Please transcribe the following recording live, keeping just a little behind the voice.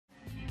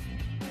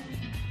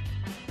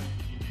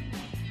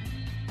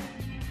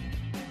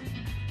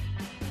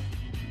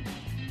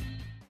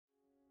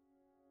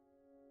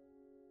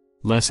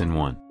Lesson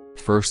 1.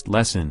 First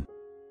lesson.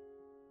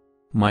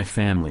 My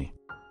family.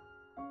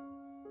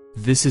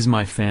 This is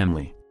my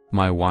family,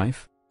 my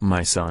wife,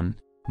 my son,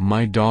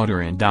 my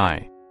daughter and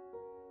I.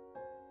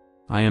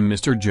 I am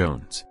Mr.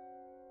 Jones.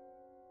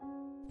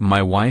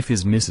 My wife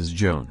is Mrs.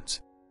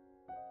 Jones.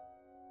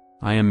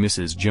 I am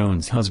Mrs.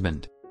 Jones'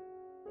 husband.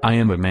 I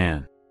am a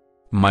man.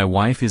 My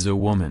wife is a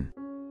woman.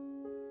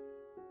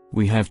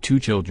 We have 2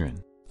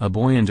 children, a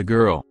boy and a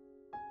girl.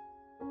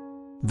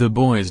 The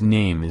boy's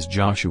name is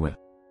Joshua.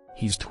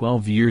 He's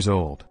 12 years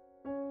old.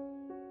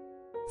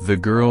 The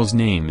girl's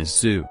name is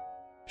Sue.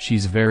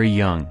 She's very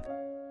young.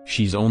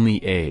 She's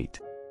only 8.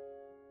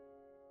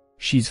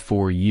 She's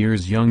 4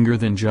 years younger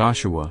than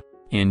Joshua,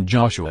 and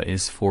Joshua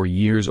is 4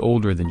 years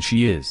older than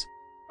she is.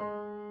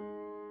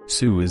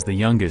 Sue is the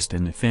youngest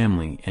in the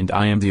family and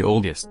I am the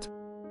oldest.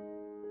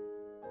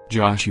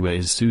 Joshua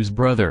is Sue's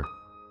brother.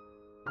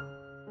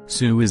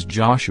 Sue is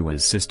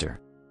Joshua's sister.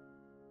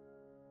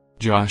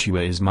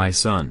 Joshua is my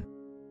son.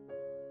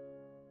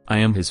 I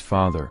am his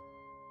father.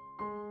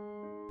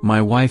 My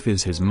wife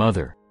is his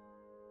mother.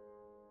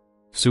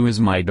 Sue is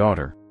my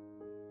daughter.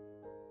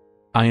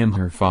 I am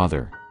her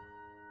father.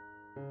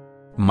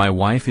 My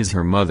wife is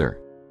her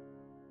mother.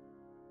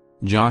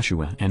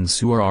 Joshua and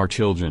Sue are our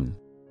children.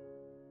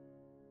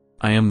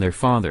 I am their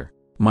father,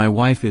 my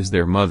wife is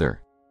their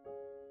mother.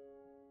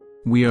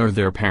 We are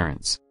their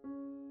parents.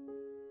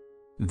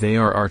 They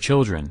are our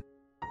children.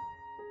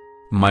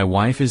 My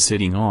wife is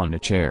sitting on a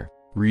chair,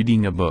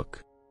 reading a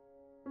book.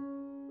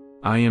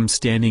 I am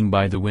standing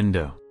by the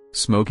window,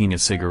 smoking a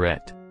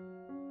cigarette.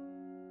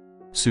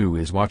 Sue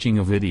is watching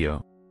a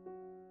video.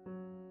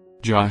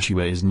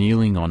 Joshua is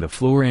kneeling on the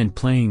floor and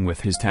playing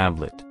with his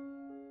tablet.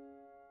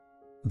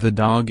 The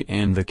dog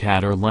and the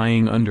cat are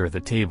lying under the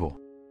table.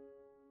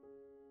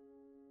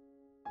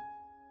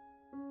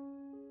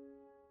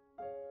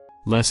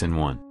 Lesson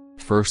 1.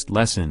 First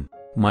lesson,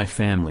 my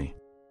family.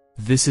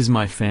 This is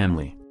my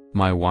family,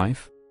 my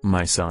wife,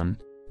 my son,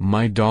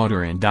 my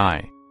daughter and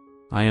I.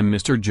 I am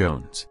Mr.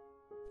 Jones.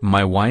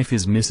 My wife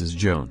is Mrs.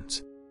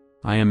 Jones.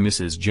 I am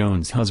Mrs.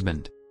 Jones'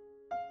 husband.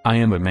 I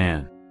am a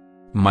man.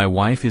 My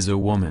wife is a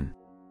woman.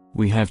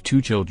 We have 2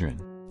 children,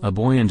 a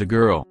boy and a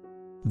girl.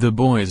 The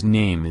boy's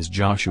name is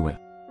Joshua.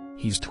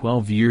 He's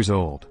 12 years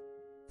old.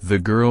 The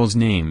girl's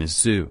name is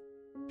Sue.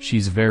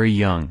 She's very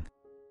young.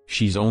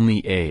 She's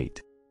only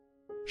 8.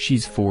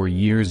 She's 4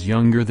 years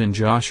younger than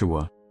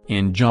Joshua,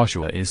 and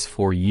Joshua is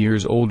 4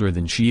 years older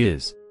than she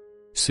is.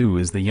 Sue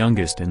is the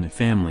youngest in the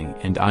family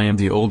and I am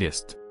the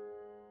oldest.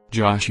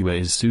 Joshua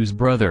is Sue's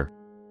brother.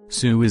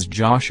 Sue is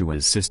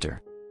Joshua's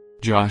sister.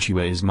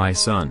 Joshua is my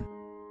son.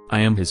 I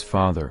am his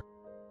father.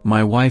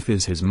 My wife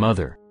is his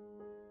mother.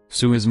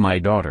 Sue is my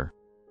daughter.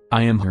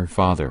 I am her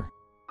father.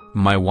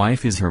 My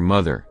wife is her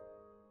mother.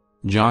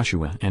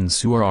 Joshua and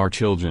Sue are our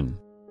children.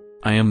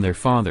 I am their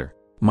father,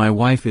 my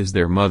wife is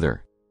their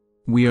mother.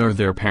 We are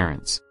their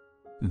parents.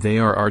 They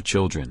are our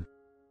children.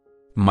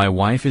 My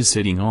wife is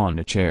sitting on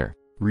a chair,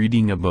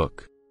 reading a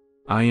book.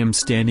 I am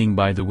standing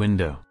by the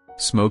window,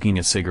 smoking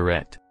a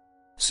cigarette.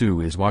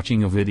 Sue is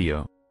watching a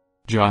video.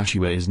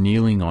 Joshua is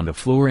kneeling on the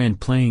floor and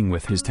playing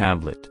with his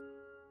tablet.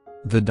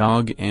 The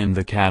dog and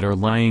the cat are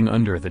lying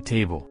under the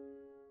table.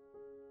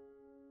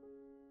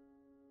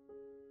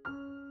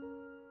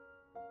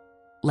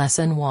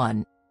 Lesson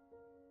 1.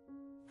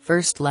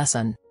 First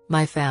lesson,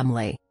 my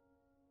family.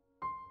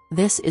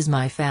 This is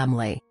my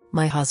family,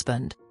 my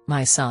husband,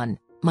 my son,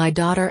 my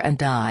daughter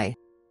and I.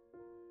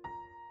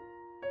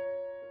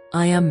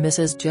 I am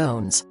Mrs.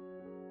 Jones.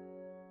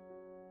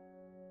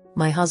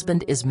 My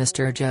husband is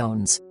Mr.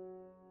 Jones.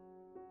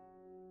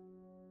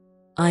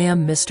 I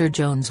am Mr.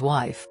 Jones'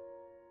 wife.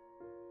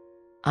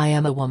 I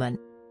am a woman.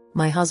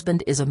 My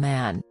husband is a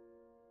man.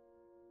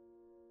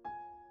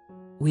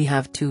 We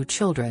have 2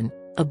 children,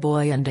 a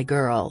boy and a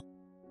girl.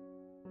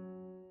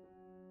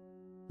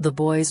 The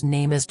boy's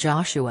name is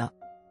Joshua.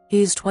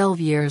 He's 12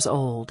 years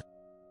old.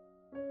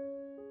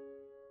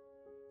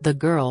 The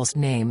girl's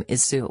name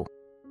is Sue.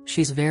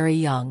 She's very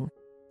young.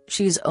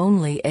 She's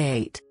only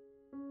 8.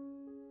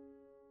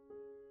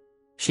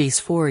 She's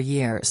 4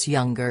 years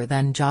younger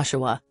than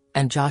Joshua,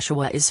 and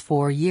Joshua is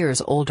 4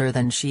 years older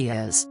than she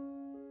is.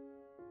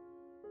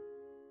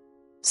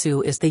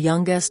 Sue is the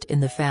youngest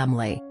in the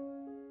family.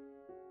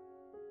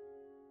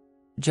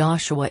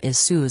 Joshua is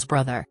Sue's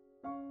brother.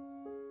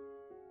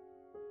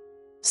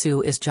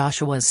 Sue is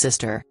Joshua's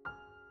sister.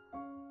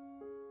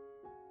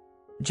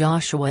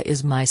 Joshua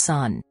is my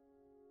son.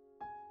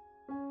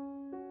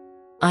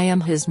 I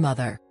am his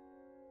mother.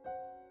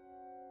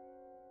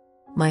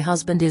 My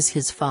husband is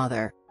his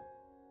father.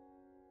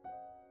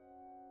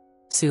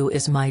 Sue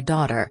is my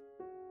daughter.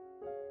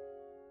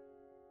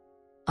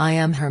 I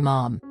am her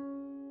mom.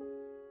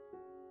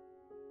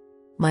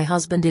 My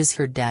husband is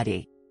her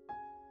daddy.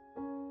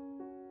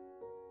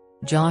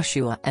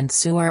 Joshua and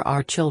Sue are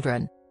our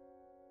children.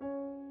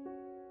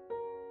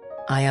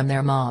 I am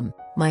their mom,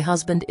 my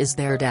husband is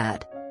their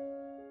dad.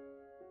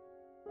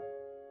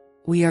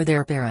 We are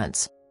their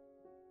parents.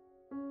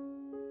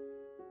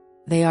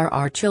 They are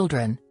our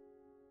children.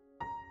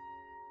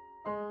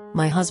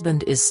 My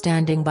husband is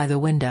standing by the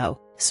window,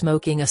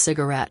 smoking a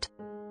cigarette.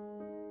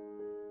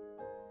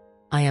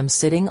 I am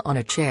sitting on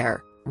a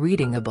chair,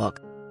 reading a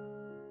book.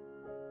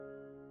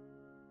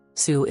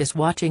 Sue is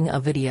watching a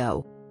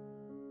video.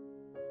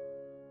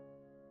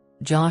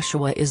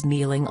 Joshua is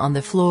kneeling on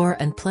the floor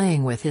and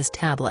playing with his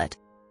tablet.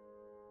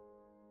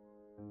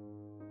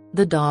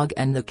 The dog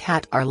and the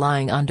cat are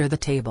lying under the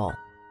table.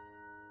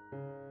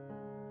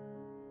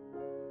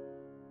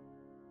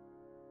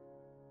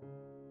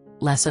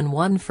 Lesson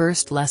 1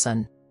 First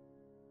lesson.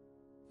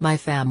 My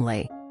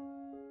family.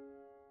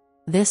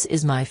 This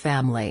is my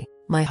family,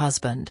 my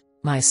husband,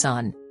 my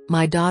son,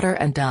 my daughter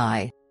and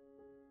I.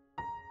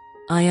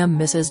 I am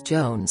Mrs.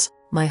 Jones,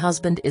 my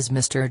husband is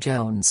Mr.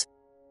 Jones.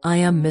 I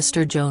am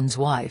Mr. Jones'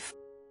 wife.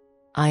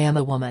 I am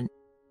a woman.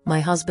 My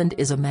husband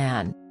is a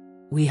man.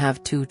 We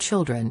have 2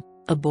 children,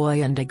 a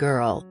boy and a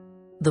girl.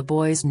 The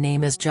boy's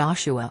name is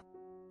Joshua.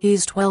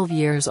 He's 12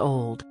 years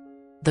old.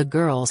 The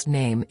girl's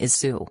name is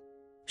Sue.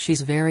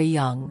 She's very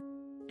young.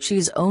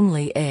 She's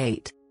only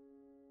 8.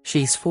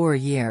 She's 4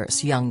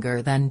 years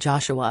younger than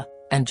Joshua,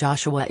 and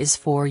Joshua is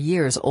 4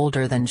 years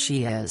older than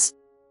she is.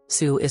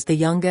 Sue is the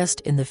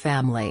youngest in the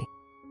family.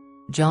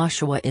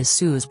 Joshua is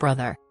Sue's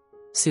brother.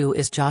 Sue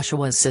is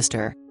Joshua's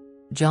sister.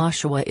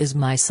 Joshua is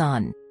my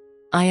son.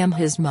 I am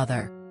his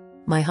mother.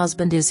 My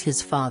husband is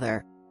his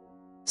father.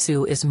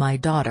 Sue is my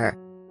daughter.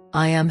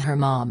 I am her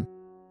mom.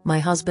 My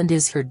husband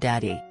is her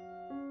daddy.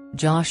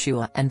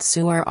 Joshua and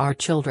Sue are our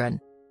children.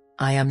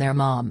 I am their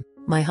mom,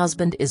 my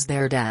husband is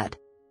their dad.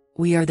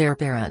 We are their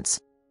parents.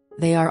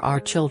 They are our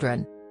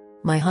children.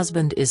 My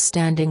husband is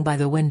standing by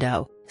the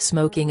window,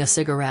 smoking a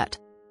cigarette.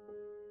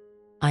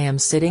 I am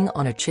sitting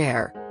on a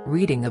chair,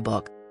 reading a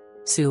book.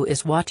 Sue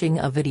is watching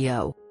a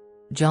video.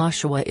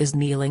 Joshua is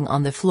kneeling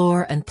on the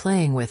floor and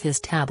playing with his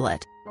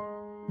tablet.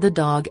 The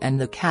dog and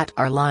the cat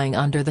are lying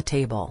under the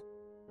table.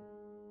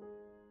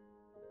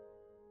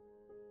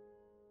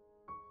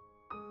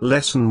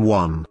 Lesson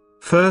 1,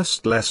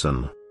 First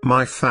lesson,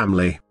 My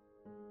family.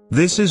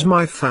 This is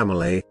my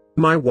family,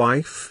 my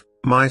wife,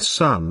 my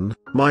son,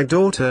 my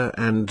daughter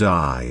and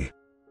I.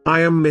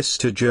 I am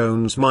Mr.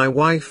 Jones. My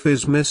wife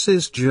is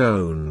Mrs.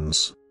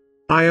 Jones.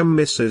 I am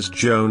Mrs.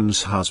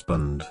 Jones'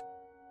 husband.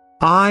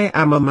 I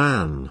am a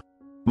man.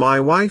 My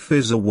wife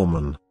is a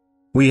woman.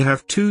 We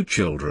have 2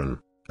 children,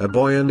 a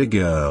boy and a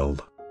girl.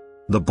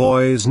 The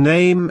boy's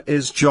name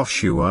is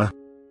Joshua.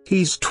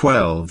 He's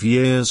 12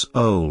 years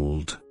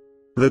old.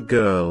 The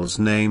girl's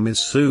name is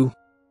Sue.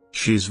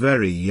 She's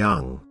very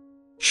young.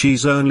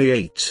 She's only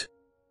 8.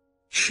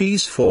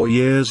 She's 4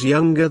 years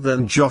younger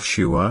than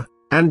Joshua,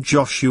 and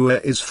Joshua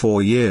is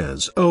 4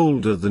 years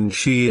older than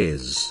she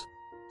is.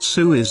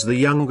 Sue is the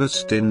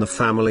youngest in the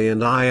family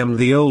and I am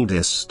the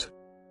oldest.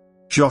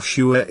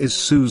 Joshua is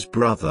Sue's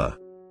brother.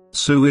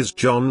 Sue is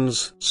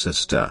John's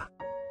sister.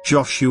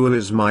 Joshua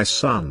is my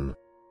son.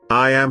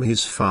 I am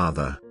his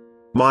father.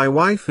 My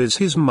wife is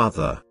his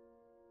mother.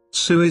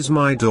 Sue is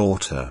my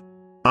daughter.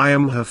 I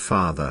am her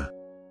father.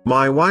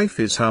 My wife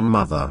is her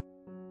mother.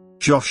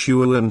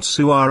 Joshua and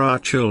Sue are our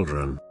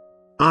children.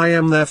 I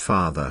am their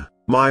father.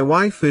 My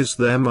wife is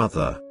their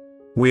mother.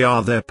 We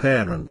are their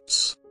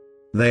parents.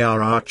 They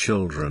are our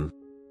children.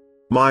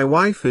 My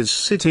wife is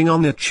sitting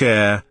on a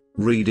chair,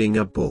 reading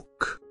a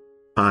book.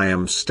 I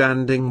am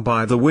standing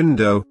by the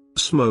window,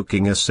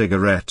 smoking a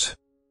cigarette.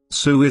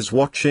 Sue is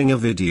watching a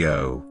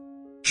video.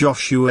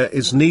 Joshua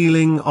is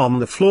kneeling on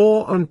the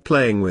floor and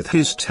playing with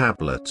his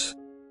tablet.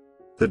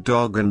 The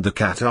dog and the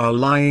cat are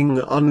lying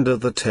under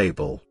the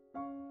table.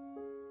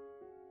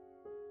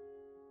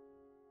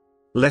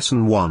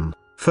 Lesson 1,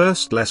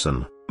 First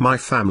lesson, My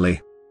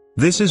family.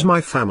 This is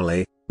my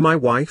family, my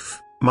wife,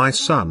 my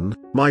son,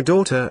 my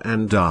daughter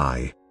and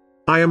I.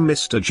 I am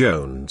Mr.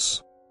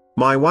 Jones.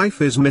 My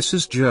wife is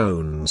Mrs.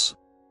 Jones.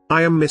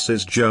 I am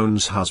Mrs.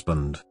 Jones'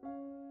 husband.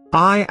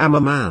 I am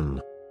a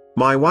man.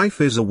 My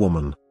wife is a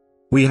woman.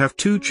 We have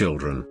 2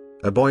 children,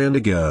 a boy and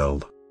a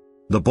girl.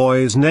 The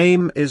boy's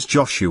name is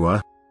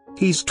Joshua.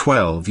 He's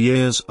 12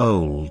 years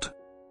old.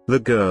 The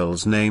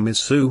girl's name is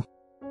Sue.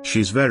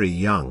 She's very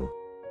young.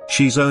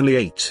 She's only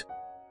 8.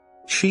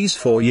 She's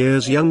 4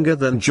 years younger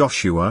than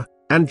Joshua,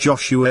 and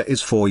Joshua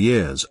is 4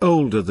 years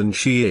older than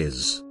she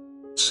is.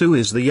 Sue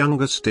is the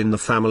youngest in the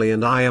family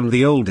and I am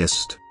the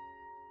oldest.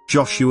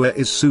 Joshua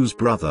is Sue's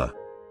brother.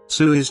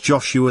 Sue is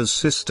Joshua's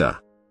sister.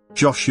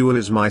 Joshua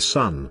is my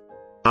son.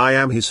 I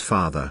am his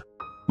father.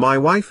 My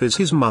wife is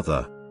his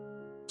mother.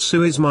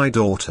 Sue is my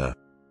daughter.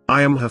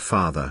 I am her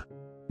father.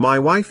 My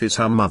wife is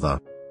her mother.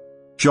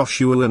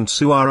 Joshua and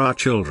Sue are our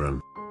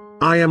children.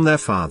 I am their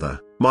father.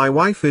 My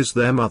wife is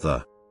their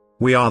mother.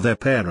 We are their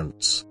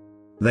parents.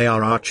 They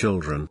are our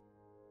children.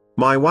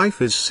 My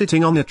wife is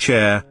sitting on a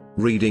chair,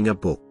 reading a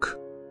book.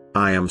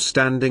 I am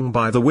standing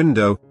by the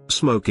window,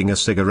 smoking a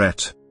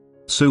cigarette.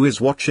 Sue is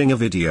watching a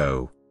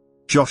video.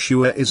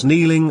 Joshua is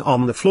kneeling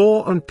on the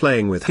floor and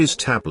playing with his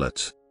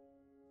tablet.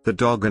 The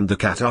dog and the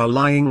cat are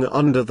lying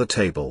under the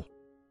table.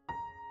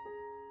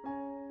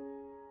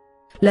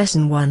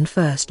 Lesson 1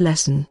 First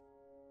lesson.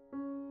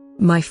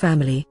 My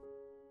family.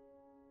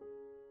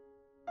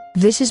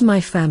 This is my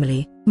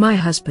family, my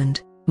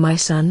husband, my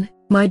son,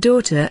 my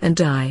daughter and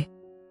I.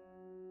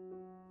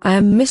 I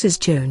am Mrs.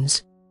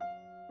 Jones.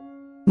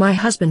 My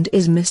husband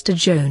is Mr.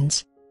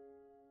 Jones.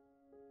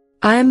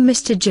 I am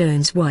Mr.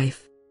 Jones'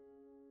 wife.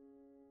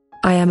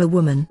 I am a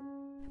woman.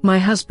 My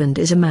husband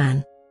is a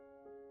man.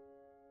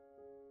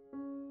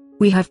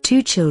 We have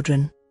 2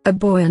 children, a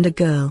boy and a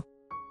girl.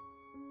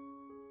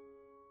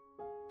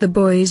 The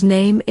boy's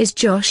name is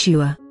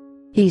Joshua.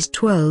 He's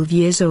 12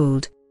 years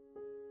old.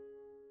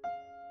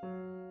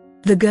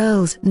 The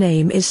girl's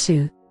name is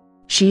Sue.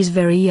 She's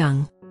very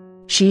young.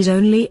 She's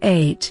only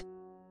 8.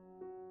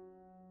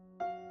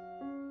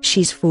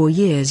 She's 4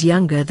 years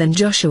younger than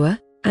Joshua,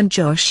 and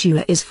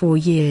Joshua is 4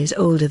 years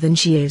older than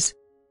she is.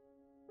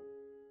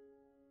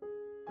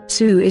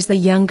 Sue is the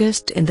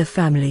youngest in the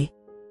family.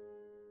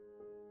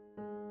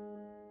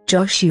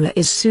 Joshua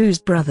is Sue's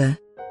brother.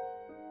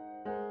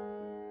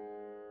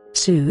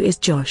 Sue is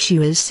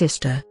Joshua's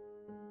sister.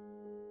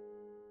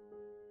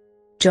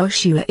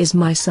 Joshua is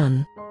my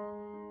son.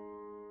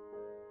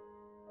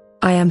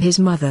 I am his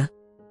mother.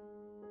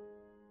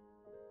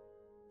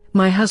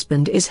 My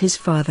husband is his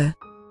father.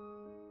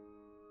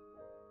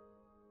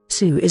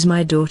 Sue is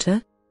my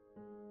daughter.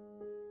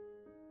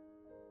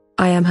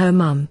 I am her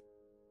mum.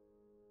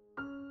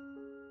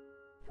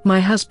 My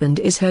husband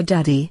is her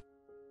daddy.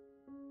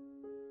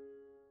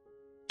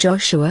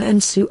 Joshua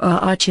and Sue are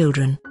our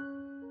children.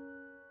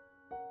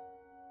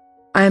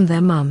 I am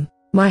their mum,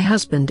 my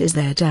husband is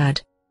their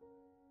dad.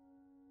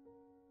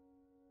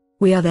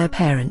 We are their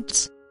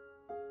parents.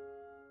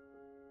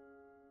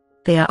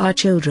 They are our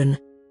children.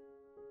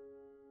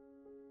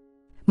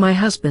 My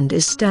husband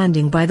is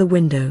standing by the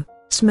window,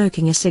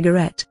 smoking a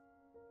cigarette.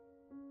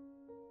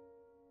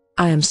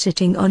 I am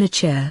sitting on a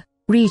chair,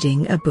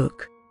 reading a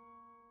book.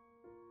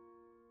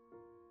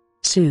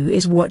 Sue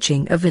is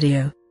watching a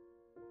video.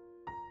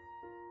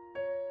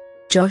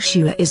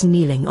 Joshua is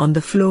kneeling on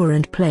the floor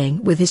and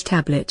playing with his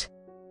tablet.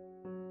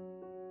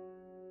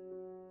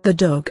 The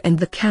dog and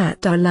the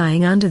cat are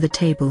lying under the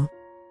table.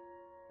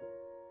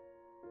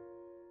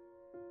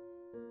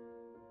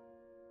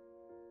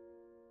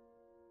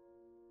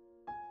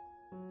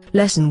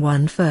 Lesson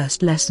 1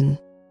 First lesson.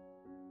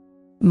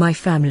 My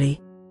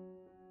family.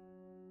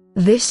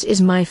 This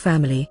is my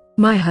family,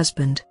 my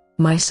husband,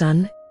 my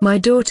son, my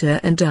daughter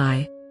and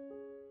I.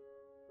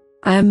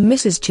 I am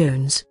Mrs.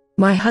 Jones,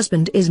 my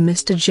husband is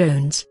Mr.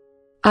 Jones.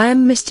 I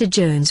am Mr.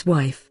 Jones'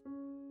 wife.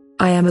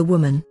 I am a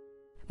woman.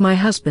 My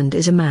husband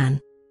is a man.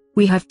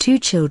 We have 2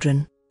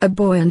 children, a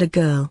boy and a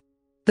girl.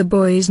 The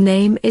boy's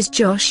name is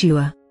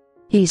Joshua.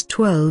 He's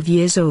 12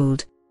 years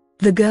old.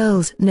 The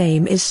girl's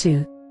name is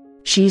Sue.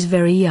 She's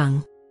very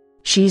young.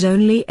 She's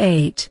only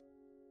 8.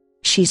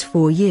 She's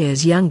 4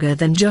 years younger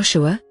than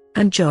Joshua,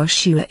 and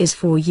Joshua is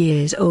 4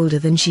 years older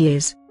than she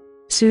is.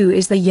 Sue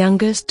is the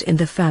youngest in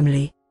the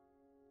family.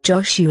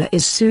 Joshua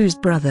is Sue's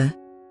brother.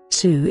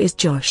 Sue is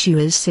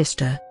Joshua's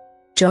sister.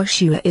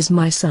 Joshua is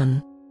my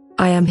son.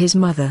 I am his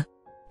mother.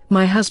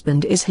 My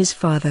husband is his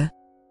father.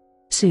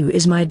 Sue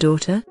is my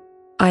daughter.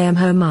 I am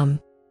her mum.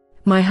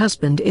 My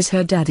husband is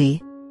her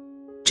daddy.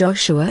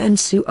 Joshua and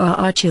Sue are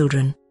our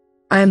children.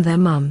 I am their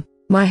mum.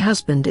 My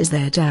husband is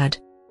their dad.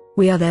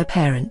 We are their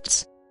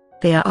parents.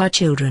 They are our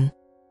children.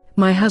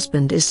 My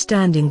husband is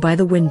standing by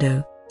the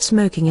window,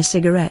 smoking a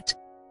cigarette.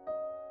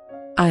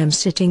 I am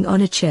sitting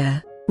on a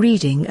chair,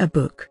 reading a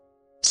book.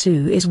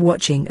 Sue is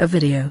watching a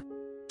video.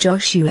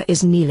 Joshua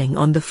is kneeling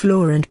on the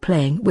floor and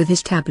playing with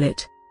his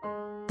tablet.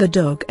 The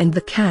dog and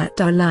the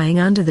cat are lying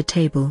under the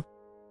table.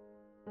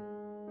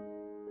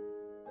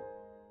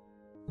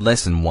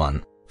 Lesson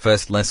 1,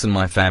 First lesson.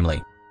 My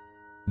family.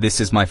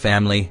 This is my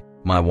family,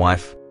 my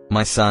wife,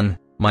 my son,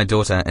 my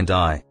daughter and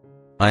I.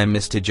 I am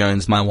Mr.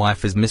 Jones. My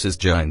wife is Mrs.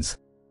 Jones.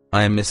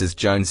 I am Mrs.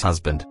 Jones'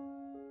 husband.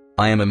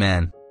 I am a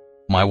man.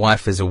 My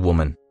wife is a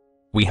woman.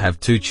 We have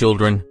 2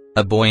 children,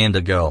 a boy and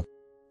a girl.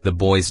 The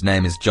boy's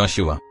name is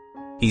Joshua.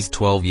 He's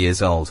 12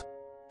 years old.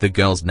 The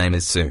girl's name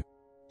is Sue.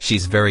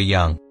 She's very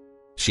young.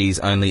 She's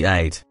only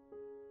 8.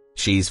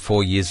 She's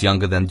 4 years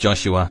younger than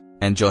Joshua,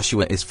 and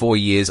Joshua is 4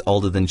 years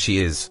older than she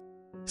is.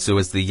 Sue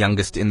is the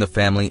youngest in the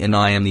family and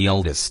I am the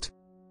oldest.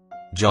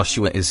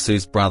 Joshua is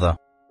Sue's brother.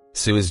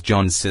 Sue is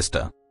John's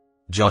sister.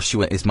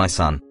 Joshua is my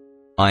son.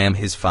 I am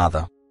his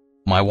father.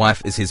 My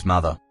wife is his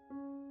mother.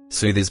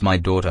 Sue is my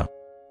daughter.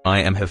 I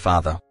am her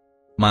father.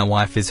 My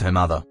wife is her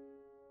mother.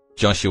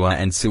 Joshua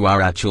and Sue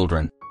are our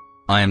children.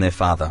 I am their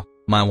father.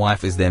 My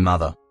wife is their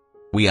mother.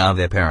 We are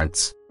their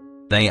parents.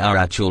 They are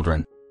our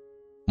children.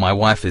 My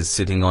wife is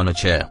sitting on a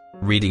chair,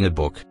 reading a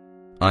book.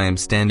 I am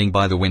standing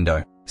by the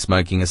window,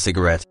 smoking a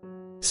cigarette.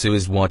 Sue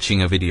is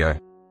watching a video.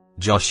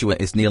 Joshua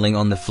is kneeling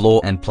on the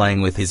floor and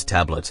playing with his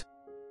tablet.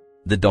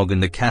 The dog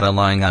and the cat are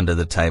lying under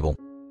the table.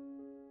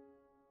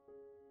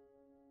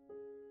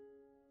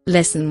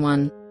 Lesson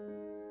 1.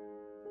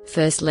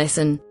 First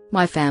lesson,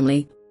 my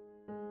family.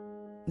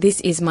 This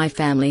is my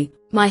family,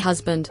 my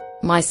husband,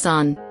 my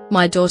son,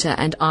 my daughter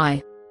and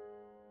I.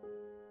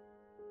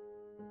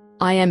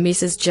 I am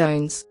Mrs.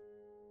 Jones.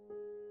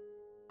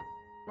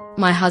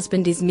 My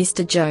husband is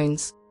Mr.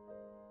 Jones.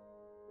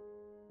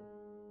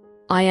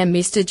 I am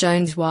Mr.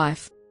 Jones'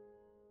 wife.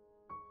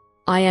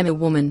 I am a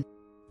woman.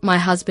 My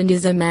husband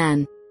is a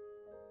man.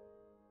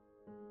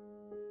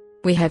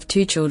 We have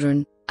 2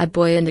 children, a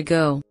boy and a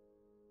girl.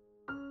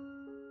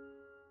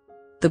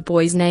 The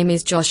boy's name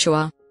is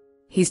Joshua.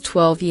 He's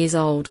 12 years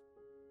old.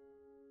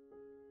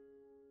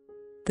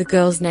 The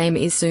girl's name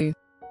is Sue.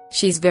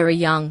 She's very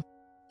young.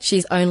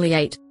 She's only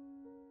 8.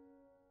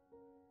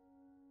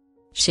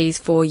 She's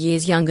 4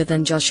 years younger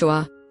than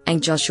Joshua,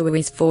 and Joshua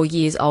is 4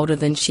 years older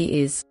than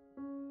she is.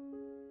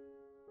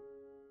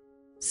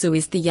 Sue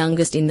is the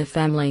youngest in the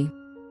family.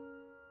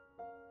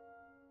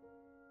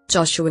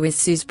 Joshua is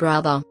Sue's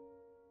brother.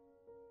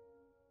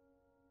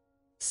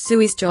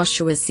 Sue is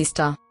Joshua's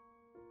sister.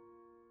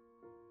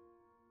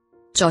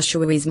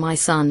 Joshua is my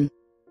son.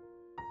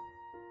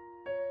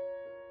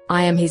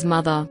 I am his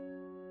mother.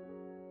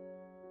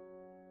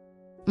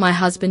 My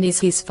husband is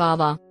his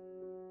father.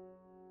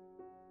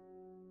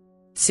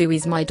 Sue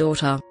is my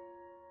daughter.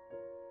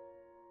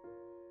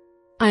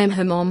 I am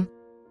her mom.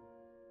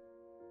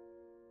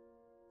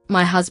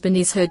 My husband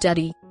is her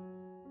daddy.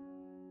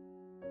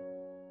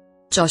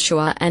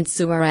 Joshua and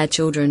Sue are our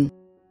children.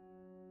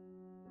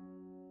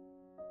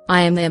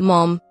 I am their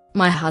mom,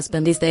 my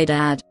husband is their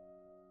dad.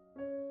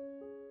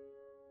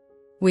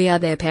 We are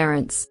their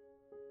parents.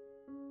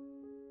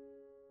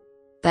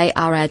 They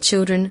are our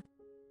children.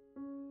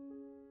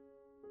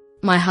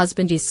 My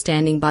husband is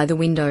standing by the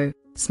window,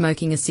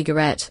 smoking a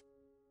cigarette.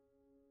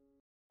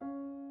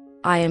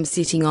 I am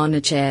sitting on a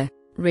chair,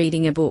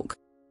 reading a book.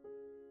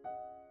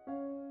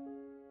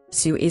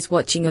 Sue is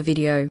watching a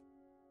video.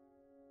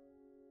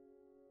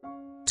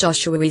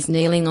 Joshua is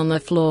kneeling on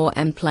the floor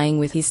and playing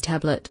with his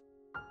tablet.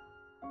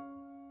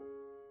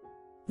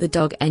 The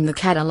dog and the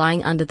cat are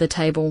lying under the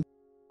table.